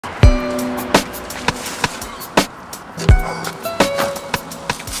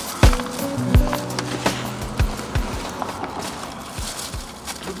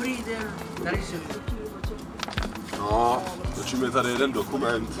No, točíme tady jeden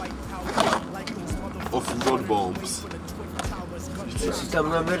dokument o Food Not Bombs. Co si tam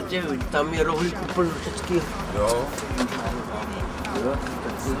naberte, tam je rohlík úplně všechny. Jo. Jo,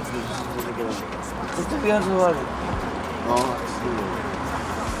 tak to to vyjadřovali. No,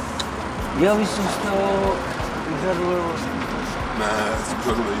 Já vy jste z toho vyžadovali vlastně. ne, z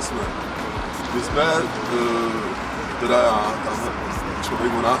úřadu nejsme. My jsme, teda já, tam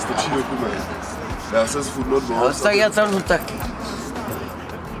člověk o nás točí dokument. Já jsem z Food Not Bombs. Ale tak já tam jdu taky.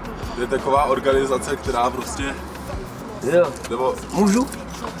 Je taková organizace, která prostě... Jo, nebo... můžu?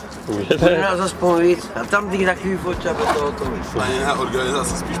 Můžete nás aspoň víc. A tam ty takový fotě, aby to hotový. A jiná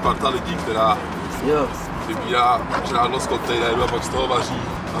organizace, spíš parta lidí, která vybírá žrádlo z kontejneru a pak z toho vaří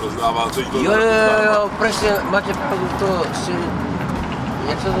a rozdává to jídlo. Jo, presne, máte pravdu, to si...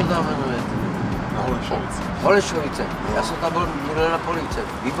 Jak se to tam jmenuje? Na Holešovici. Holešovice. Já jsem tam byl na policie,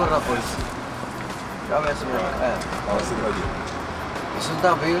 výborná policie. Já jsem Ale jsem radil. Já jsem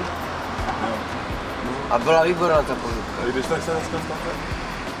tam byl. A byla výborná ta policie. A když tak se dneska stavte?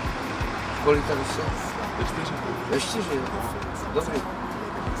 Kolik tady se? Ve 4. Ve 4, jo. Dobrý.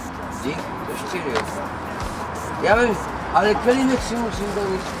 Dík, ve 4, jo. Já vím, ale kelímek si musím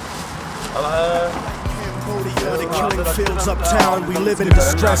dovít. Ale... The killing fields uptown, we live in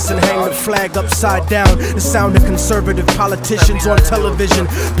distress and hang the flag upside down. The sound of conservative politicians on television.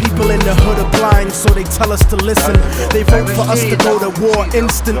 People in the hood are blind, so they tell us to listen. They vote for us to go to war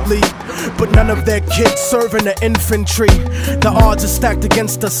instantly, but none of their kids serve in the infantry. The odds are stacked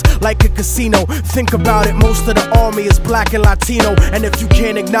against us like a casino. Think about it, most of the army is black and Latino. And if you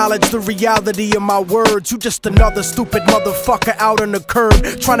can't acknowledge the reality of my words, you just another stupid motherfucker out on the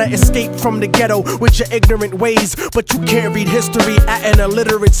curb, trying to escape from the ghetto with your ignorant ways. But you can't read history at an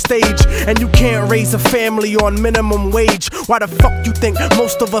illiterate stage, and you can't raise a family on minimum wage. Why the fuck you think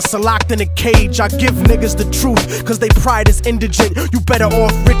most of us are locked in a cage? I give niggas the truth, cause they pride is indigent. You better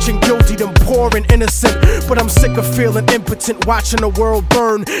off rich and guilty than poor and innocent. But I'm sick of feeling impotent, watching the world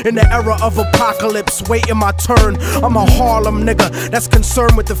burn in the era of apocalypse, waiting my turn. I'm a Harlem nigga that's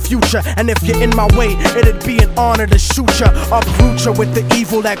concerned with the future, and if you're in my way, it'd be an honor to shoot ya, uproot ya with the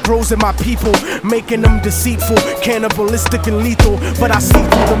evil that grows in my people, making them deceitful, cannibalistic and lethal. But I see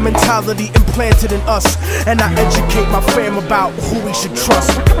through the mentality implanted in us, and I educate my fam about who we should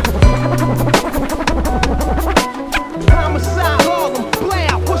trust. Homicide, Harlem,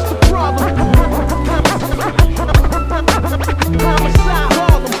 blam, what's the problem? Homicide,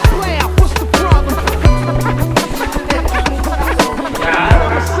 Harlem, blam, what's the problem?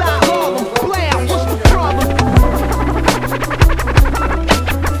 Homicide, Harlem, blam, what's the problem?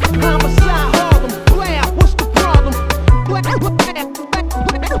 Homicide, Harlem, blam, what's the problem?